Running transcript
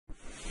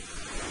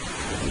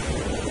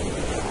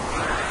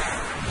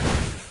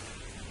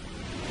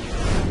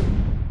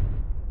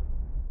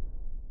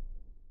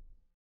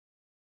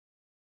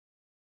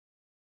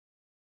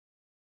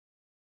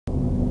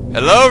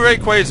Hello,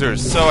 Rayquazers!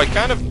 So I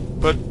kind of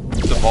put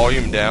the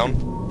volume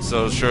down,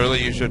 so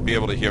surely you should be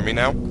able to hear me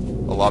now.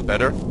 A lot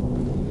better.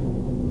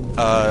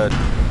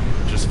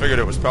 Just figured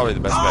it was probably the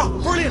best bet. Oh,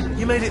 brilliant!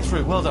 You made it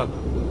through, well done.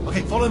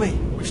 Okay, follow me.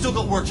 We've still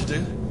got work to do.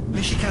 At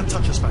least you can't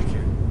touch us back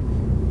here.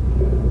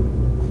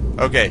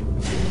 Okay,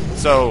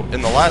 so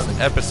in the last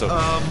episode...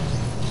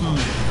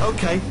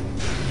 Okay.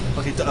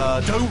 Okay,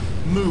 don't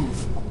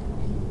move.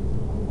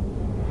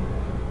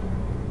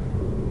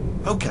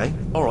 Okay,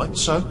 alright,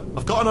 so,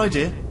 I've got an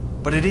idea,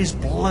 but it is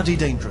bloody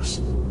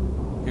dangerous.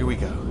 Here we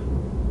go.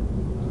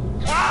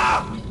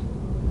 Ah!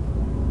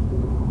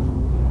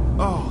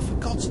 Oh, for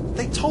God's...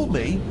 They told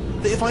me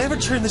that if I ever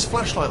turned this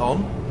flashlight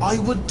on, I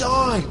would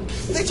die.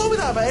 They told me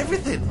that about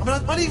everything. I mean, I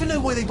don't even know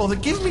why they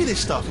bothered giving me this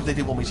stuff if they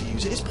didn't want me to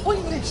use it. It's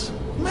pointless.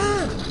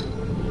 Man.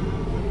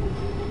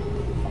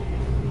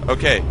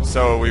 Okay,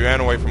 so we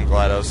ran away from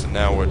GLaDOS, and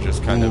now we're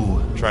just kind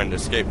of trying to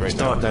escape right now. It's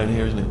dark down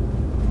here, isn't it?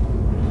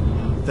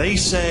 They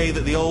say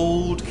that the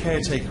old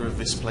caretaker of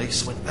this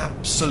place went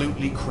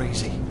absolutely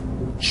crazy.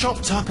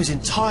 Chopped up his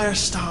entire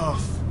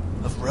staff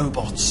of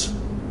robots.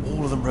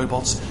 All of them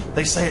robots.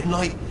 They say at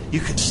night you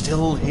can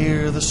still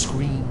hear the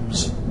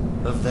screams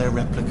of their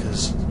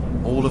replicas.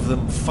 All of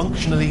them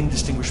functionally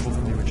indistinguishable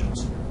from the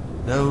originals.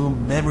 No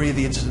memory of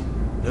the incident.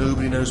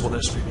 Nobody knows what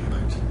they're screaming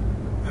about.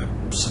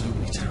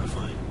 Absolutely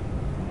terrifying.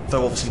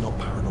 Though obviously not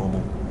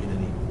paranormal in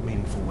any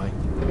meaningful way.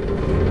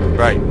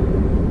 Right.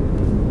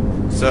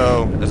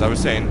 So, as I was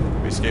saying,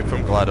 we escaped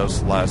from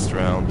GLaDOS last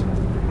round,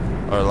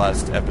 or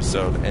last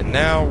episode, and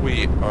now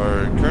we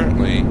are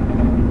currently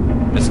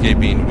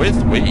escaping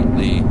with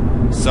Wheatley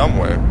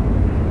somewhere.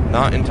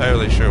 Not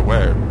entirely sure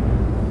where.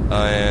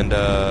 And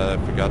I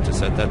forgot to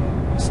set that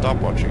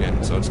stopwatch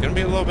again, so it's going to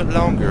be a little bit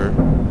longer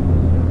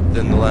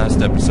than the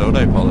last episode.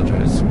 I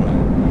apologize. Well,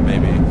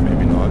 maybe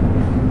not.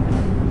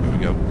 Here we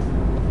go.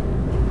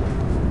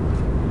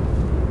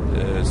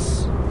 This...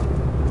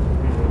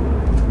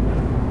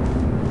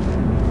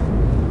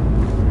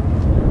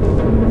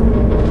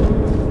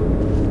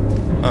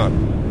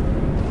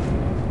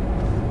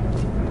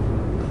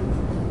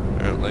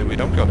 Apparently we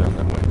don't go down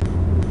that way.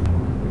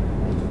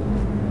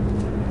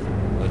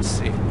 Let's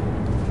see.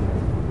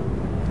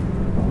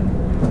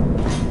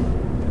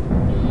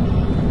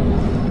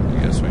 I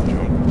guess we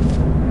jump.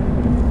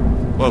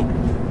 Whoa.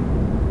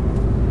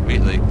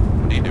 Wheatley,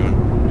 what are you doing?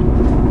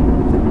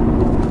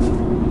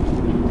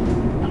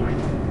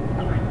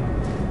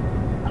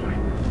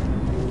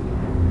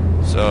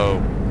 So...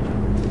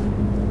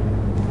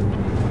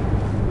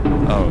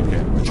 Oh,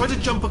 okay. Try to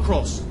jump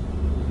across.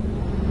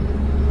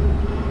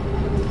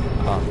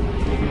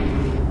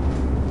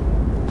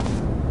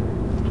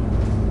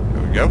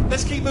 There we go.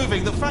 Let's keep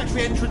moving. The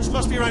factory entrance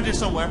must be around here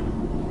somewhere.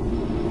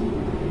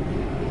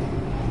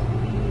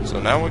 So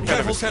now we're kind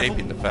of Careful,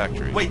 escaping the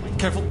factory. Wait,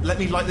 careful. Let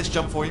me light this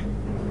jump for you.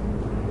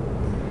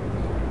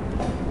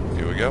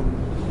 Here we go.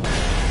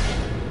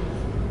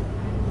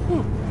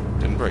 Whew.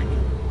 Didn't break.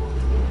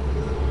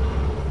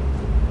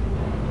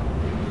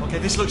 Okay,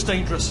 this looks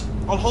dangerous.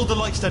 I'll hold the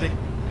light steady.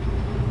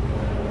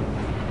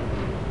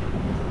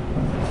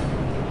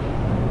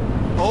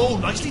 Oh,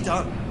 nicely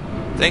done.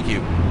 Thank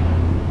you.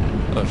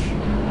 Hush.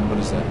 What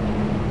is that?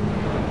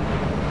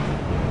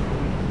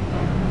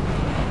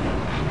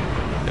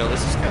 Yeah,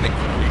 this is kind of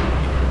creepy.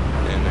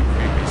 In a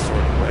creepy sort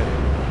of way.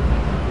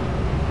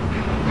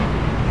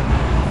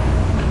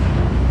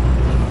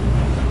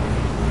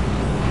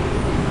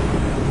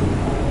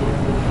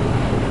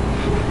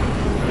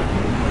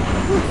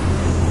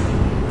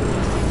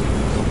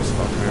 Almost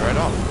fucked me right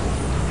off.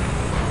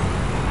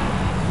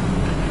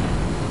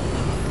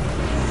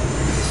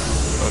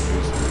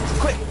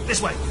 Quick,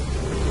 this way.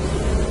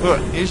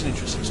 Here's an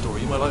interesting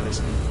story. You might like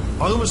this.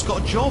 I almost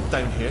got a job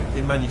down here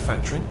in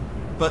manufacturing,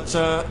 but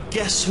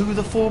guess who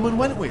the foreman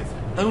went with?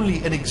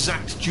 Only an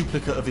exact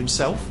duplicate of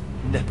himself.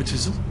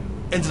 Nepotism.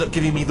 Ended up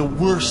giving me the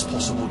worst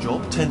possible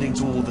job, tending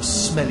to all the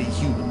smelly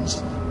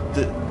humans.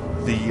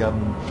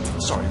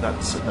 Sorry,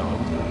 that's no, I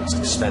wouldn't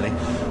say smelly.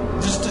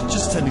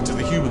 Just tending to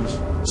the humans.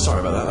 Sorry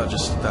about that.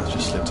 That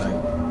just slipped out.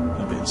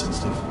 A bit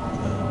insensitive.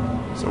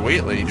 So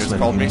Wheatley just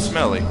called me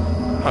smelly.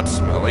 Not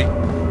smelly.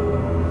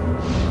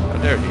 How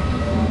dare he?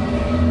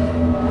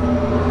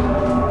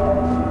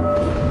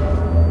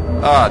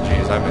 Ah,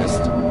 jeez, I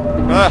missed.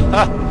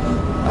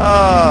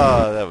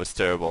 Ah, that was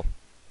terrible.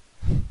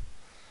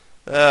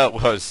 That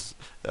was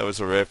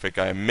horrific.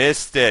 I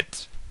missed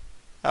it.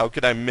 How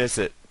could I miss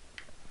it?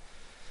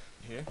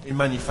 Here in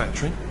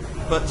manufacturing,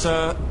 but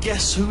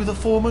guess who the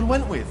foreman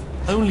went with?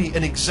 Only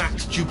an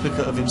exact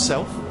duplicate of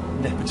himself.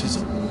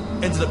 Nepotism.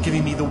 Ended up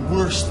giving me the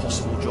worst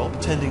possible job,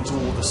 tending to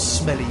all the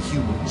smelly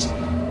humans.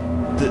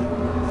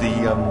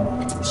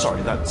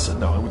 Sorry, that's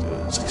no, I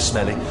wouldn't say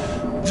smelly.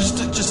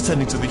 Just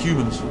tending to the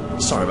humans.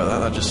 Sorry about that.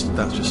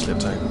 That just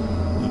slipped out.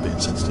 A bit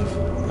insensitive.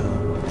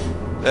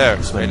 There,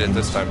 made it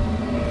this time.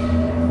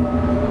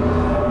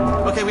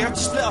 Okay, we have to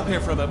split up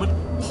here for a moment.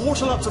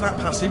 Portal up to that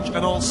passage, and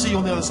I'll see you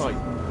on the other side.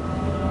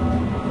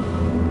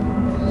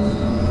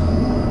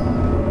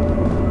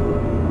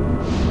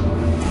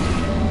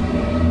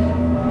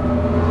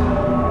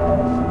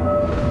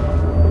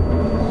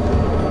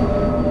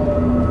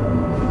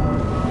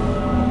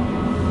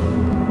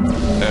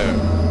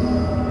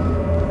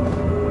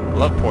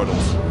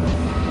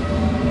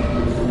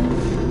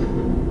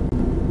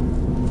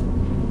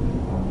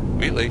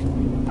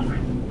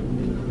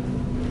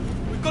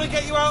 got to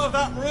get you out of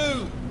that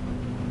room.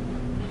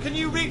 Can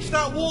you reach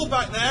that wall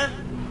back there?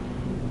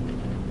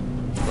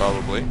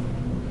 Probably.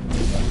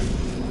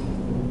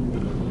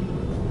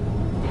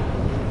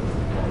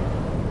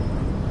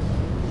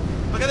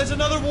 Okay, there's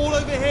another wall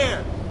over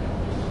here.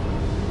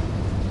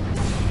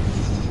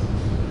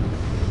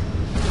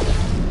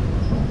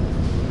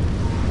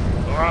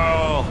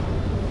 Oh,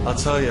 I'll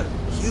tell you,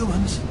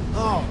 humans,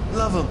 oh,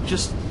 love them.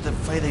 Just the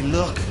way they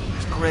look,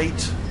 it's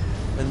great.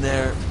 And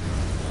their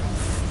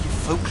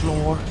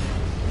folklore,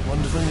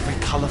 wonderful,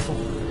 very colourful.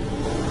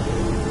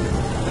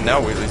 And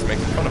now Wheatley's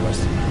making fun of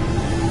us.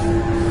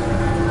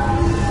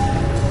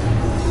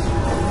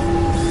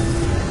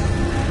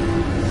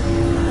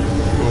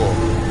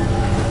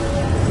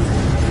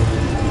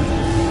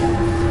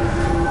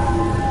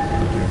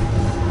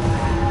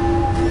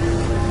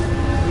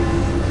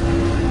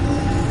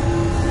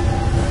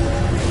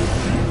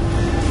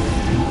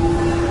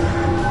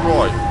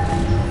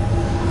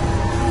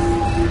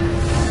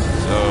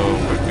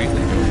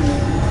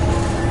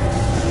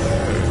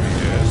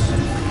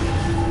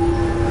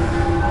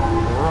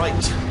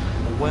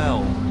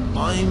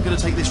 I'm going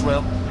to take this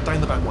rail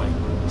down the back way.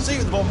 See you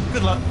at the bottom.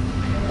 Good luck.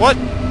 What?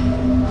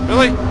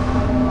 Really?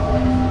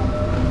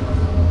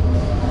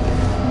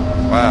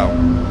 Wow.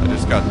 I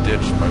just got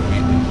ditched by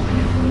Wheatley.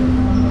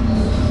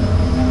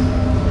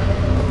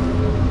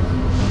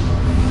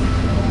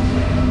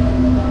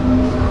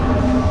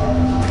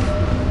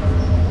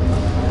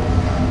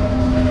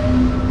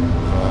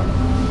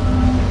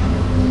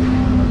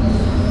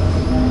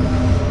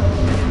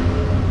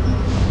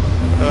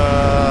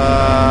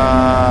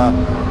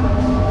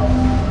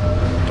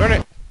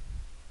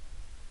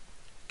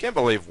 I can't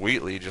believe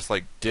Wheatley just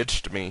like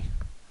ditched me.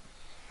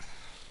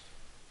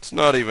 It's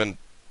not even.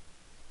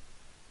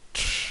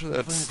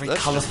 That's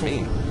just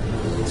mean.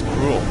 It's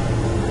cruel.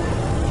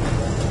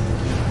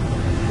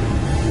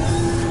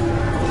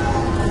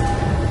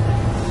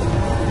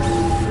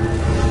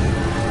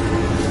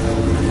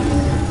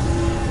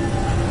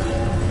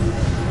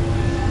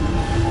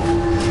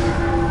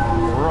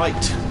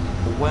 Right.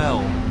 Well,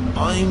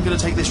 I'm going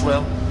to take this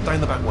rail down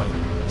the back way.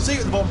 See you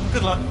at the bottom.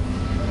 Good luck.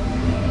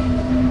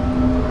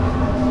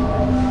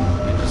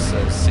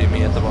 See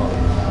me at the bottom.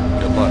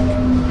 Good luck.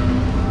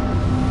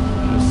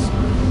 Just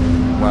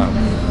wow.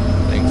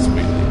 Thanks,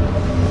 Wheatley.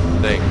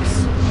 Thanks.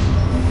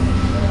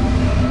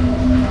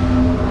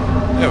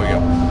 There we go.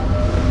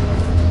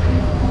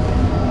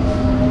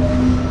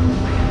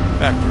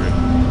 Factory.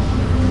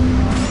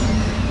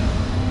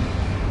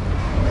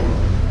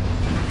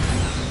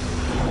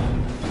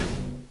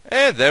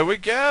 And there we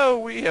go.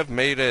 We have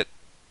made it.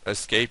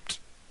 Escaped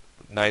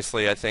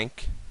nicely, I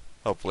think.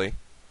 Hopefully.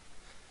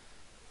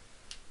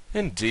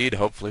 Indeed,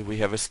 hopefully we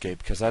have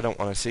escaped, because I don't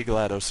want to see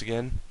GLaDOS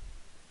again.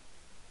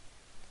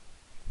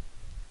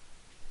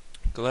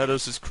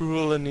 GLaDOS is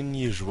cruel and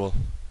unusual.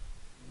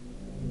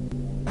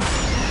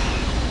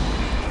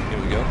 Here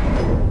we go.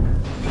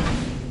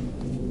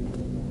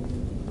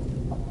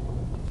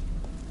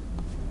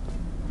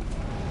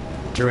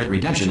 Turret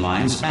redemption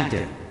lines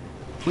active.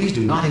 Please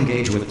do not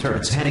engage with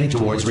turrets heading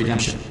towards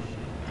redemption.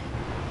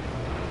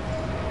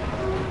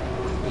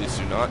 Please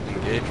do not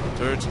engage with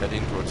turrets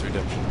heading towards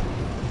redemption.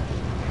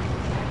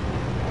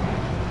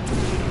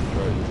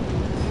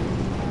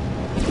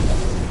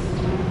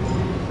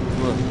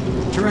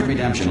 Turret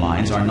redemption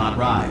lines are not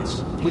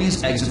rides.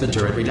 Please exit the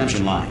turret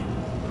redemption line.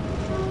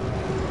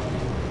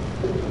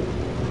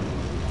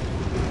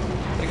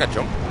 I think I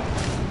jumped.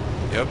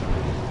 Yep.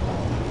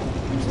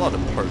 There's a lot of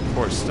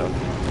parkour stuff.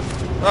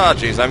 Ah,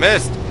 jeez, I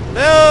missed!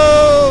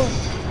 No!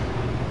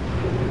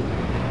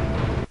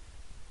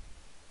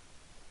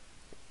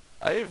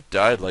 I've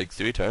died like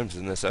 3 times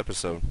in this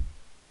episode.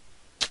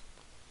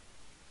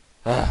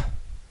 Ah.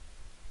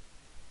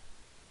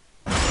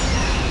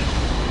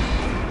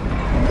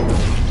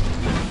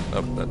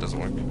 Oh, that doesn't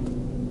work.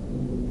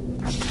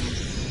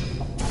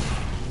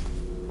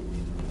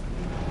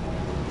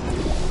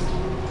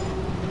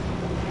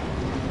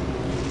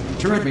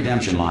 Turret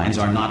redemption lines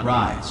are not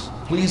rides.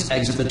 Please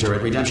exit the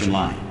turret redemption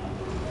line.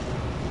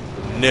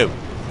 No.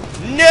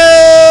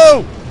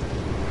 No!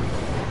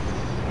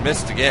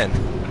 Missed again.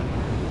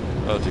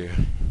 Oh dear.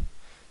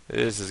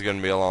 This is going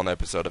to be a long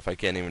episode if I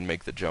can't even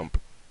make the jump.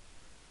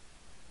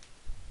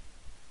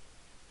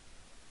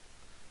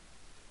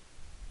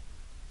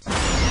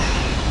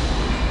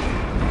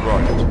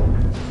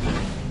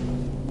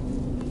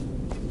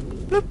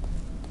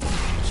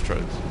 Let's try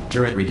this.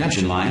 Turret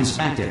redemption lines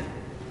active.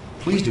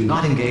 Please do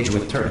not engage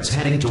with turrets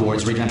heading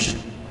towards redemption.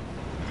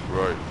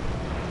 Right.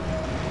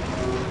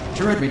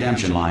 Turret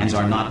redemption lines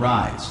are not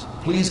rides.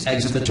 Please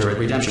exit the turret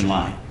redemption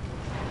line.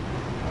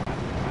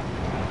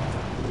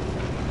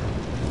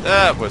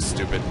 That was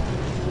stupid.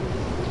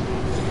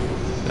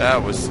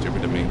 That was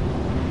stupid of me.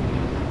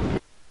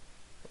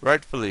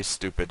 Rightfully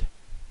stupid.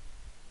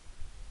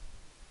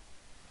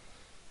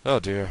 Oh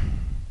dear.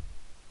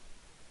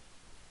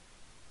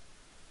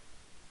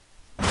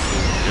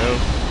 Go.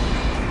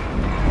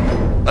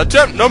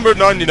 Attempt number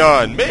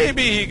 99.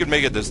 Maybe he could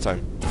make it this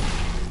time.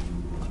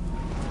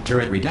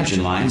 Turret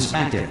redemption lines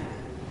active.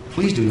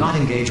 Please do not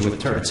engage with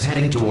turrets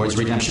heading towards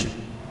redemption.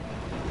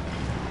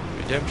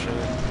 Redemption.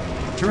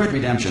 Turret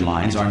redemption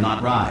lines are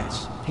not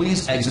rides.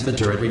 Please exit the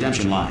turret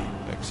redemption line.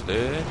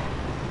 Exited.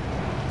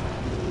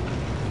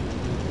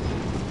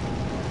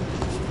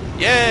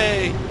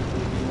 Yay!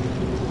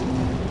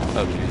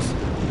 Oh, jeez.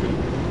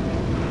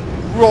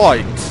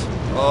 Right.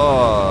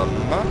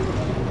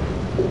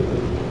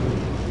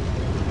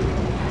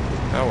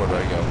 Now where do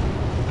I go?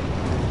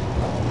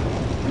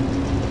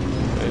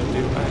 Where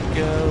do I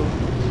go?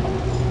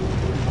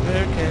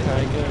 Where can I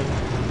go?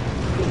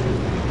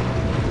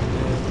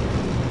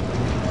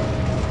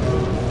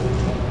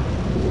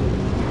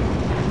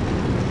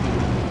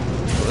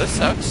 Well, this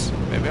sucks.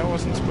 Maybe I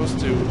wasn't supposed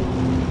to do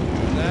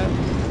that.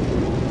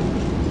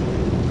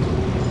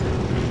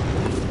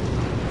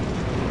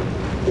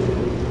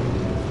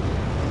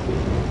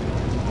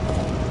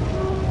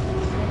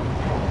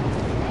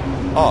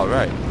 Oh,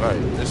 right.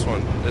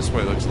 This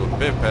way looks a little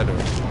bit better.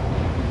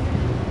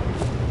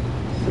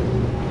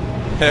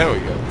 There we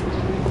go.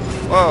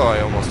 Whoa,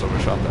 I almost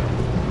overshot that.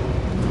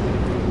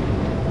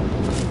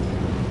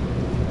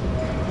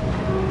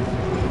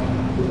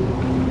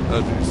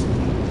 Oh, jeez.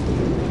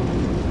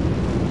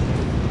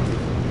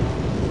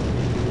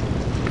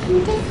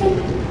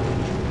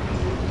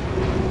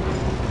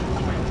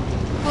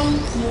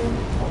 Thank you.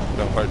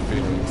 No hard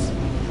feelings.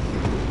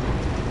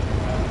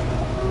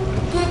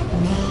 Get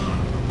mad.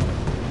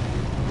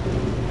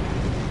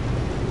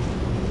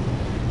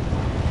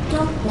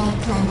 Don't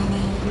make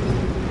lemonade.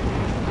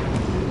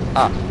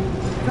 Ah.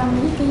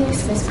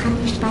 Prometheus was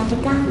punished by the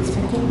gods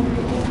for giving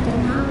the gift of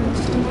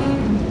knowledge to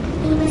man.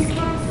 He was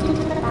cast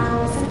into the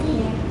bowels of the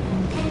earth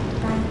and pecked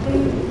by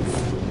birds.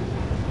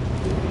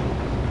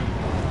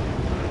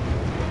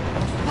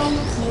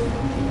 Thank you.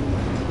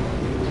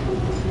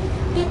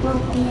 It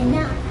won't be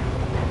enough.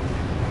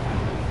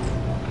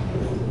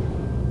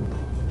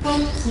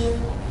 Thank you.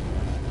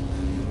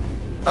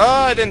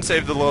 Oh, I didn't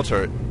save the little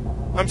turret.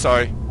 I'm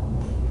sorry.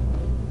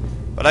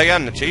 But I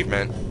got an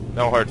achievement.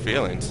 No hard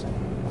feelings.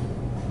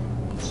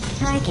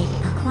 Target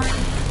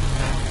acquired.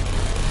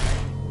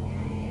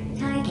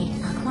 Target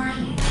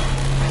acquired.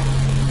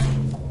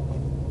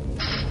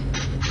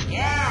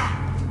 Yeah!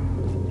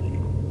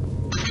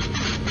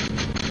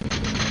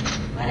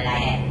 What did I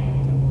hit?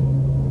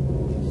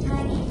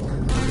 Target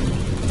acquired.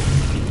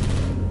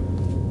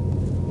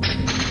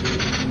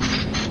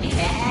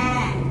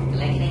 Yeah!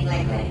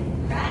 Clickety-clickety.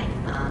 Right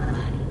on the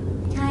money.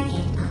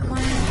 Target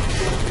acquired.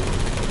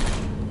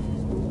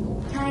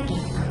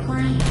 Target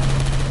acquired.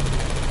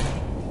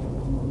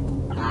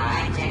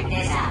 Alright, check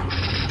this out.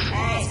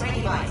 Hey,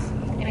 Squinky boys.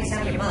 Give me some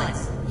of your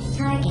bullets.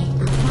 Target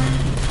acquired.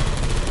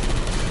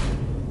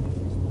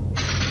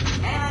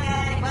 Anyone got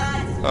any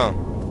bullets? Oh.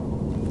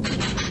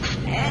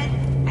 Hit?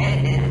 Hit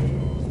it.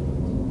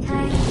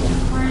 Target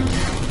acquired.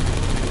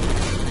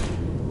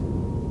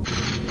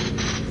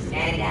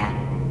 Stand it down.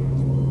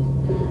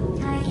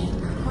 Target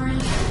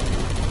acquired.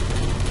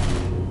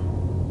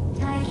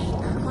 Target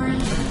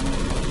acquired.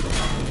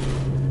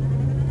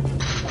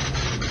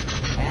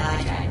 Well, I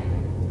tried.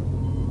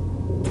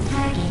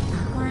 Target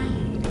acquired.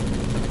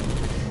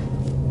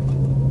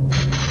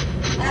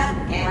 Oh,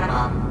 camera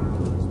ball.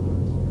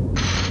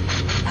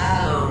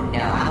 Oh, no,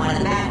 I'm one of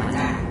the bad ones,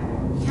 aren't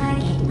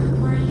Target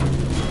acquired.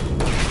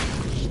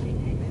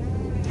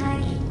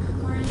 Target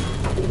acquired.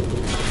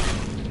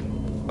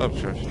 Oh,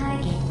 sure.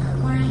 Target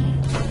acquired.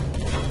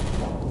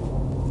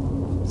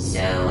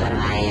 So, what am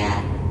I,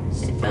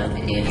 supposed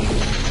to do?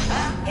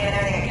 Oh, yeah,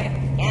 there we go.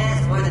 Yeah,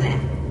 that's more than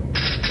that.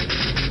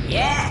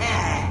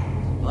 Yeah!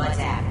 What's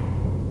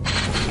happening?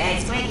 Hey,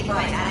 Squinky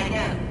boys, how'd I do?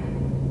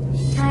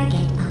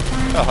 Target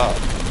acquired. Haha.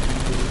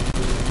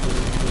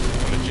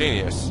 I'm a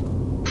genius.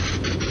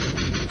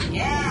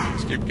 Yeah!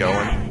 Let's keep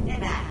going. Yeah,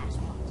 that's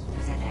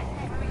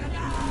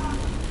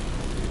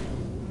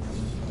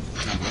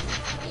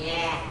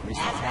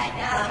right.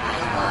 No,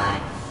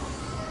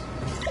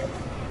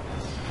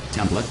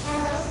 Template.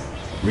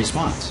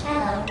 Response.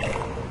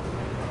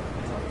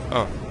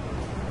 Oh.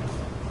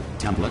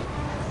 Template.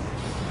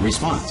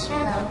 Response.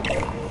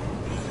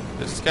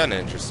 This is kind of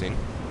interesting.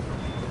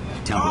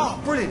 Template. Oh,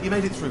 brilliant! You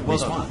made it through. Well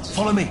done. Response.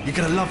 Follow me. You're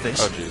gonna love this.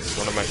 Oh, jeez.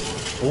 What am I...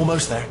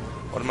 Almost there.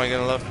 What am I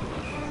gonna love?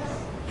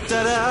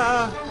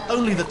 Ta-da!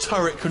 Only the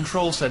turret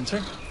control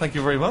center. Thank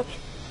you very much.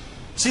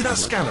 See that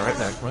scanner out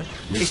there, right?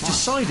 It's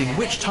deciding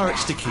which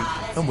turrets to keep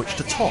and which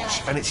to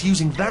toss, and it's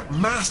using that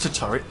master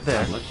turret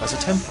there as a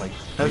template.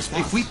 Now,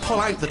 if we pull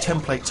out the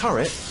template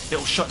turret,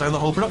 it'll shut down the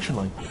whole production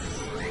line.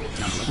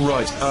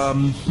 Right,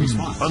 I'm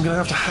gonna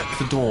have to hack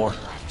the door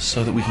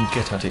so that we can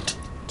get at it.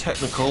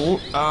 Technical,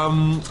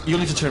 you'll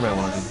need to turn around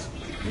while I do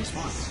this.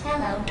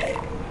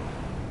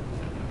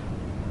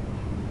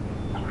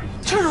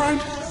 Turn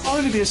around! I'll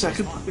only be a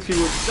second, if you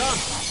would. Done!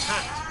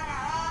 Hacked.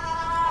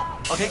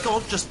 Okay, go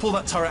on, just pull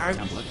that turret out.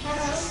 Template.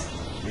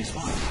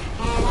 Response.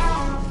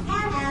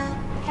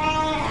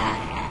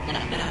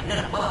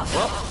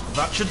 Well,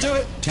 that should do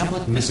it.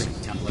 Template missing.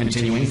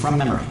 Continuing from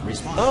memory.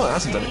 Response. Oh, it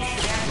hasn't done it.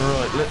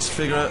 Right, let's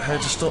figure out how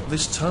to stop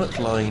this turret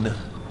line.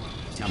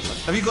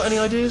 Template. Have you got any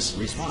ideas?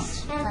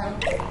 Response. Hello.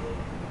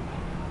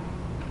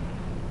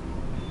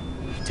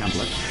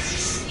 Template.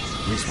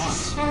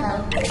 Response. Hello.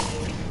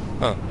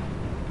 Huh.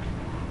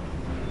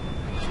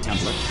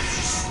 Template.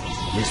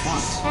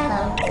 Response.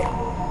 Hello.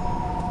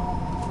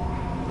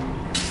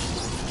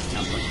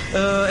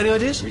 Template. Any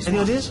ideas? Response. Any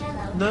ideas?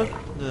 Hello. No?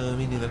 No,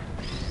 me neither.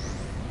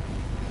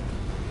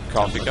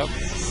 Coffee cup.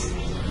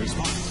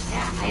 Response.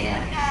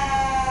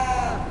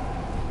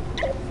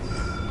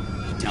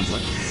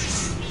 Template.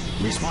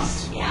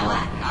 Response. You know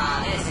what?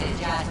 Oh, this is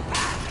just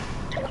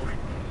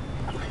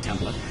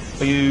Template.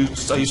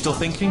 Are you still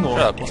thinking, or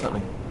Shut up. what's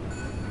happening?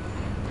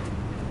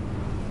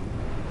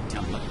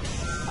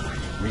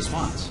 Template.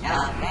 Response.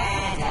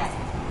 fantastic.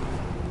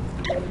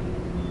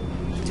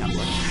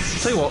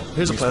 Template. Tell you what,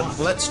 here's a plan. Response.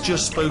 Let's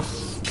just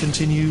both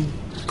continue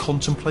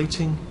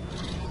contemplating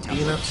in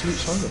absolute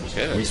silence.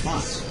 Okay.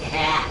 Response.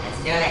 Yeah, let's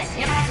do this.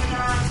 You might be the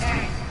wrong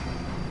turn.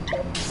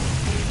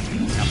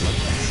 Template.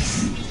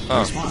 Oh.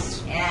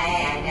 Response. Yeah.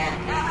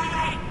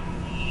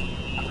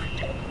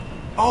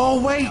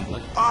 Oh wait!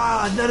 Template.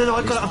 Ah, no,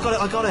 I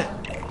got it.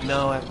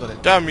 No, I haven't got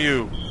it. Damn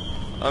you!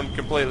 I'm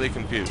completely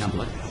confused.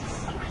 Template.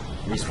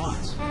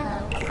 Response.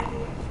 Hello.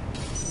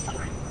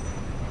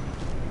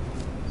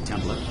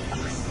 Template.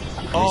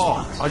 Oh,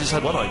 Response. I just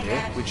had one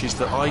idea, which is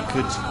that I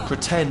could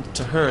pretend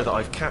to her that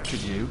I've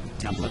captured you,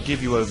 Template.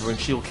 give you over, and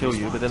she'll kill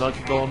you, but then I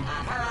could go on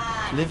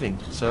living.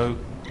 So,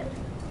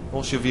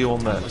 what's your view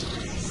on that?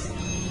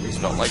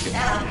 He's not like it.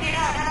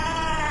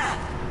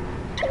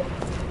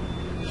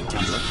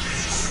 Template.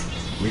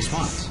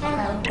 Response.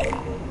 Hello.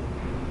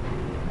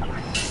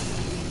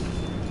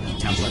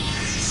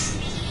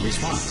 Template.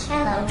 Response.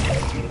 Hello.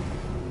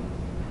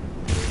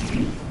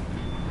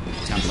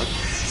 Template.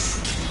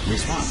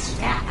 Response.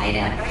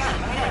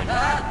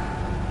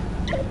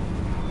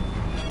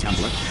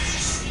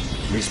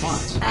 Template.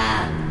 Response.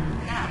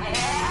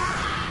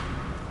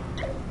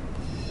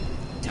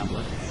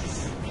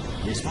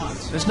 Template.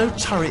 Response. There's no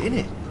turret in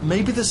it.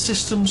 Maybe the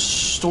system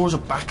stores a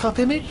backup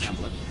image?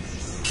 Template.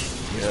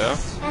 Yeah.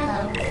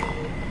 Hello.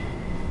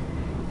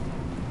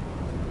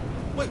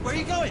 Wait, where are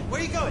you going? Where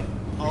are you going?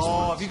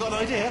 Oh, have you got an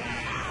idea?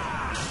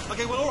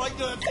 Okay, well, all right,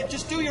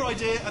 just do your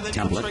idea and then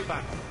come Template. straight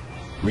back.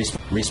 Resp.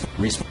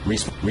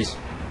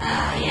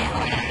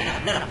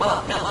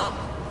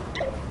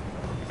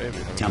 Maybe.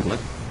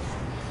 Template.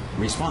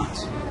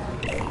 Response.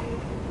 Hey.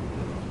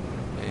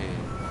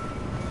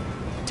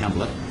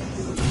 Template.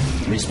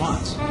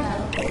 Response.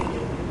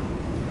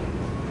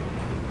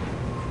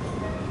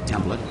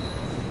 Template.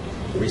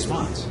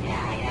 Response.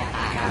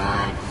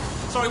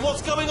 Sorry,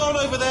 what's going on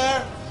over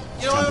there?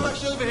 You know, I'm Template.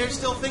 actually over here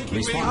still thinking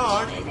really Response.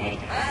 hard.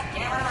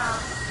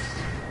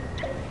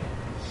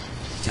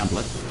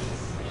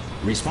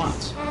 Template.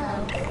 Response.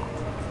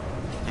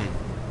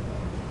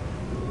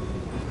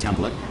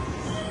 Template.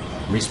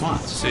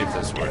 Response. See if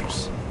this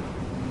works.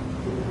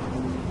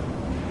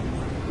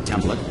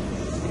 Template.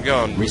 I'm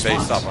going Response.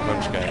 based off a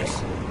hunch, guys.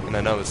 And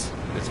I know it's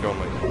going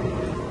like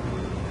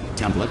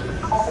that.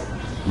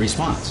 Template.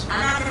 Response. I'm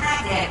not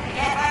detected.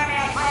 Get where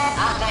I quit.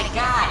 Oh, thank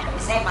God. You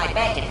saved my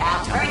bacon,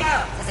 pal. Where we go?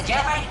 Is this a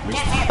jailbreak?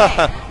 Can't see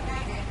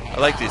anything. I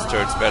like these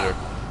turrets better.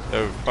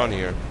 They're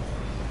funnier.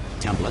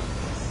 Template.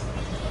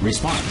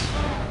 Response.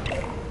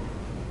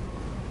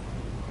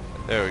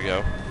 There we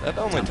go. That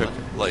only took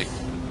like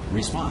a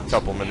Response.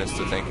 couple minutes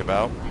to think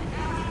about.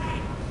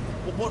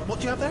 What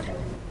do you have there?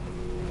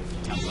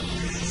 Template.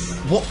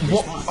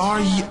 What are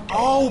you...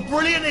 Oh,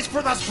 brilliant!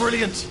 That's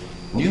brilliant!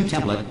 New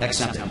template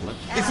accepted.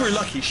 If we're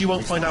lucky, she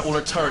won't find out all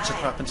her turrets are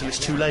crap until it's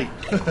too late.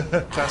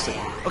 Classic.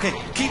 Okay,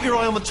 keep your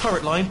eye on the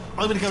turret line.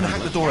 I'm going to go and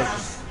hack the door open.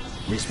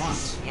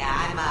 Response. Yeah,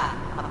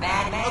 I'm a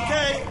bad man.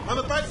 Okay, I'm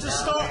about to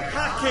start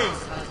hacking.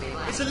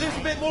 It's a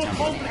little bit more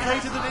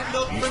complicated than it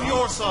looked from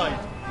your side.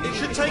 It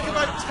should take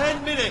about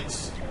 10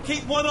 minutes.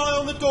 Keep one eye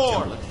on the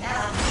door.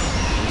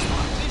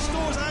 This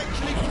door's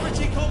actually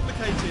pretty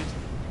complicated.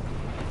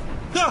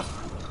 Ah!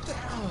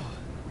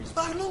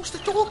 How long's the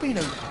door been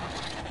open?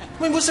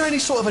 I mean, was there any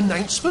sort of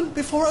announcement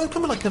before it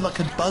opened? Like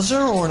a buzzer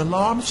or an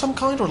alarm of some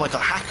kind? Or like a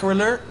hacker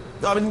alert?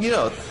 I mean, you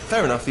know,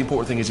 fair enough, the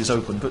important thing is it's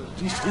open, but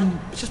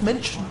it's just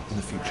mentioned in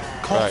the future.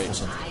 Cough Right. or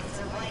something.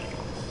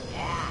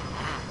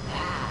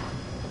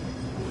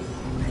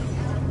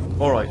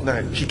 Alright,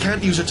 now, she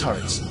can't use her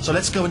turrets, so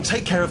let's go and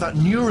take care of that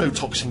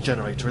neurotoxin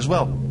generator as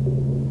well.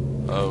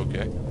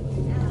 Okay.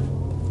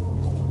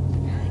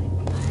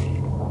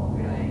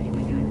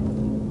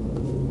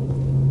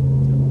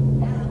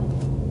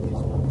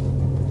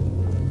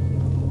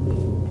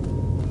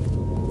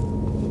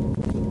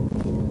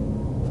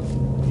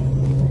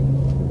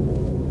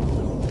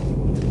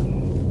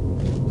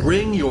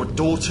 Bring your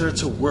daughter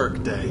to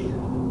work day.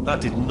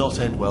 That did not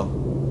end well.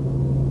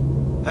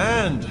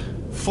 And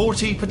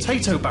 40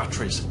 potato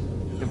batteries.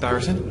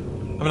 Embarrassing.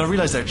 I mean, I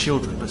realise they're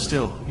children, but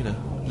still, you know,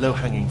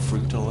 low-hanging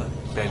fruit and all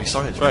that. Barely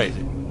science. Right.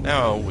 really.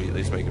 Now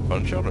Wheatley's making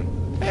fun of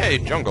children. Hey,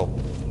 jungle.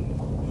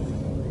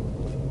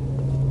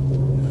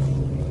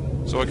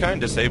 So what kind of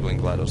disabling,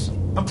 GLaDOS?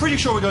 I'm pretty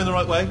sure we're going the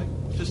right way,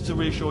 just to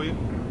reassure you.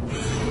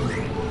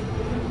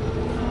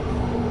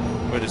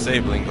 we're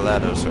disabling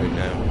GLaDOS right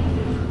now,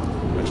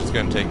 which is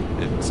going to take.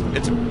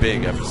 It's a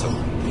big episode.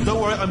 Don't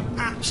worry, I'm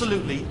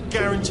absolutely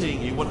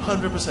guaranteeing you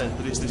 100%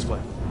 that it's this way.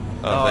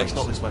 Oh, It's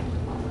not this way.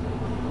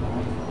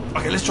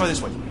 Okay, let's try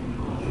this way.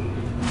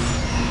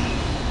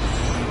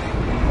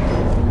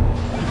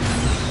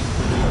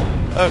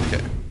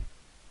 Okay.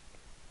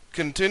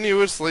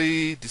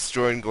 Continuously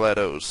destroying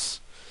GLaDOS.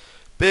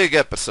 Big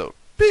episode.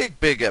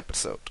 Big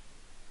episode.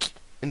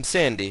 In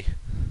Sandy.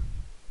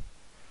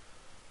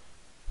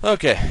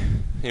 Okay,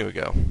 here we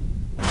go.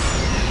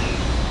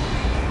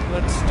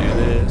 Let's do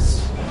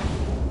this.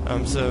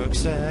 I'm so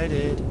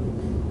excited.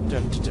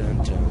 Dun, dun, dun,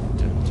 dun,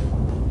 dun, dun.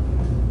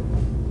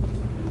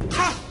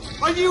 Ha!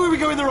 I knew we were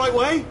going the right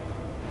way.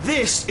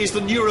 This is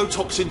the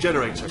neurotoxin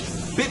generator.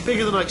 Bit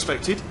bigger than I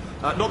expected.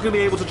 Not going to be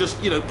able to just,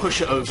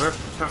 push it over.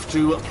 Have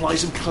to apply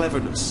some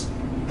cleverness.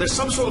 There's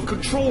some sort of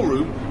control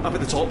room up at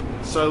the top,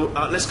 so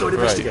let's go and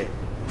investigate.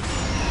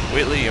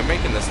 Wheatley, you're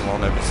making this a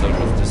long episode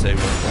with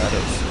disabling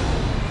GLaDOS.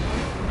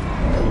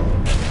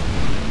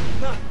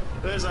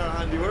 There's our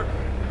handiwork.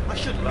 I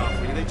shouldn't laugh,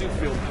 really. They do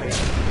feel pain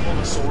on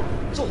a sword.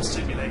 It's all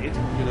simulated,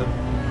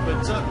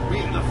 but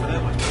real enough for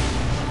them, I suppose.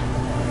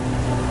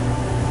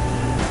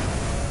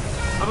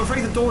 I'm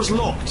afraid the door's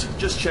locked.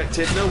 Just checked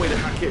it. No way to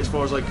hack it as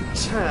far as I can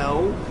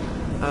tell.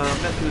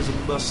 Mechanism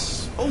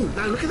must... Oh,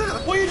 now look at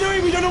that. What are you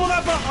doing? We don't know what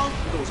that button... Oh,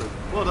 the door's open.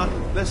 Well done.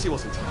 Let's see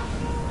what's inside.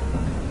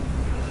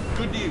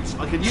 Good news.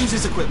 I can use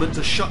this equipment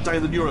to shut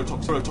down the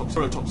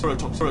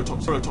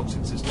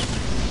neurotoxin system.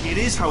 It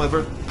is,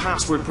 however,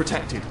 password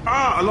protected.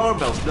 Alarm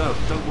bells. No,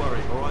 don't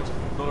worry, alright?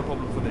 Not a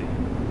problem for me.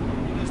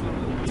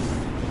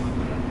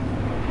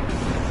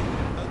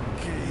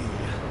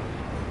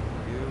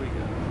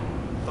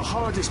 The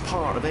hardest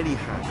part of any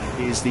hack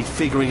is the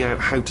figuring out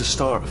how to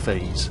start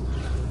phase.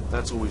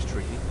 That's always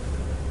tricky.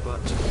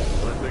 But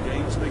let the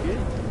games begin.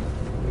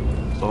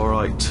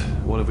 Alright,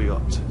 what have we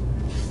got?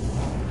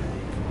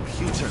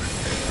 Computer.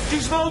 Do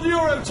you smell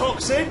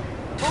neurotoxin?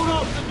 Hold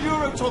on, the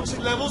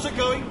neurotoxin levels are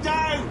going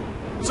down.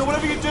 So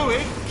whatever you're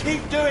doing,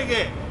 keep doing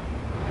it.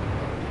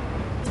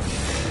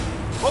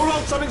 Hold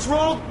on, something's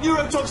wrong.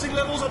 Neurotoxin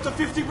levels up to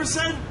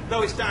 50%.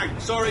 No, it's down.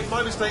 Sorry,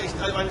 my mistake.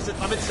 I meant to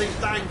say it's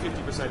down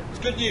 50%. It's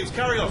good news.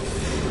 Carry on.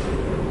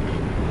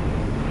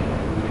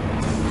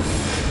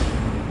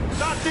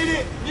 That did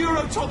it.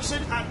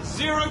 Neurotoxin at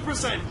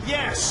 0%.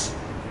 Yes.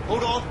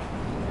 Hold on.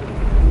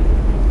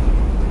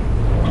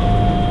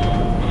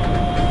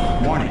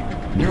 Warning.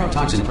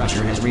 Neurotoxin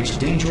pressure has reached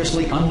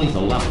dangerously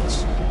unlethal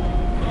levels.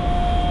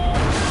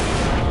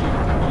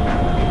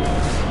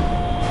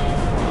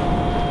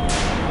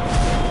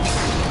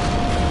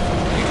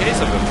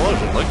 Of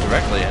implosion, look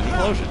directly at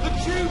implosion. The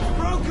tube's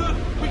broken.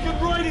 We can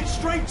ride it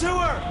straight to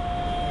her.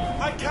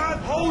 I can't.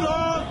 Hold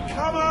on.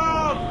 Come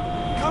on.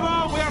 Come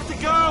on. We have to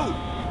go.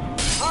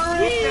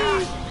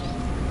 Hurry.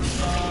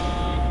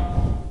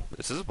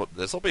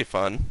 This'll be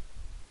fun.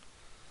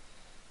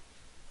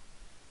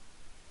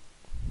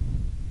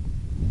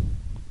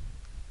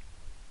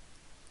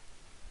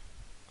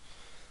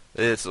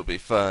 This'll be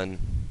fun.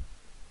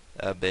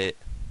 I bet.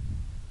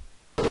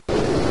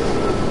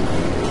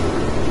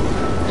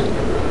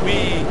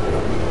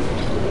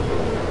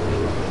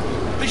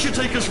 They should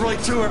take us right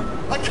to her.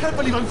 I can't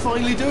believe I'm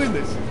finally doing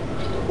this.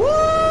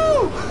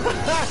 Woo!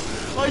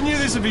 I knew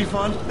this would be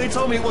fun. They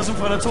told me it wasn't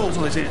fun at all,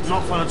 so they said it's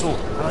not fun at all.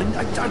 And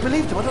I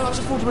believed them. I don't know, I was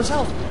a fool to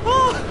myself.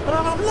 Oh, and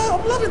I'm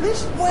loving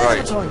this. Way all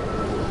the time.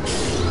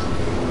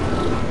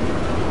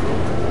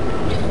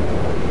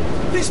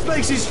 This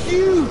place is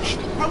huge,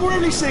 and we're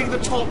only seeing the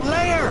top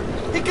layer.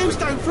 It goes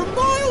down for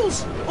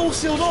miles. All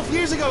sealed off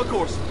years ago, of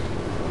course.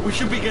 We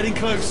should be getting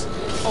close.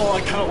 Oh,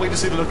 I can't wait to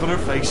see the look on her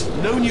face.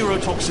 No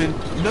neurotoxin,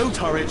 no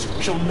turret.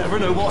 She'll never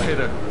know what hit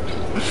her.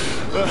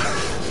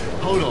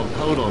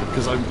 Hold on,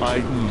 because I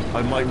might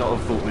not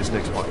have thought this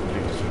next part would be.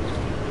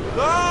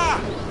 Well,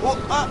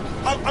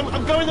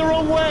 I'm going the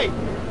wrong way.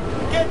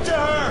 Get to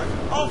her.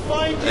 I'll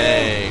find you.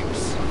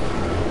 Thanks.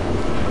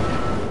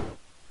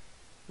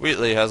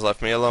 Wheatley has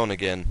left me alone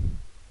again.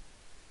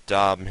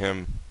 Damn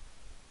him.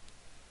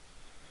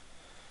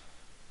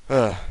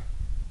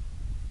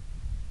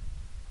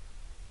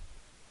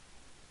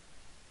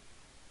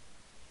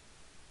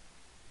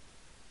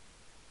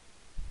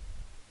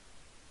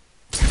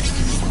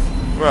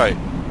 Right.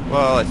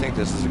 Well, I think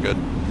this is a good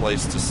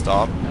place to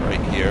stop right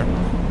here.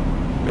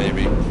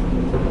 Maybe.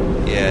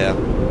 Yeah.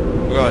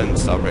 We'll go ahead and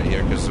stop right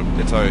here because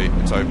it's already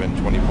been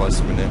 20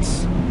 plus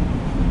minutes.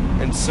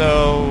 And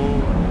so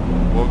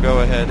we'll go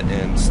ahead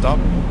and stop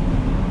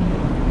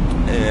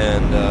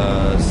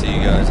and see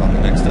you guys on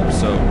the next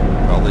episode.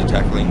 Probably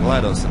tackling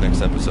GLaDOS the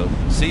next episode.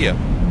 See ya.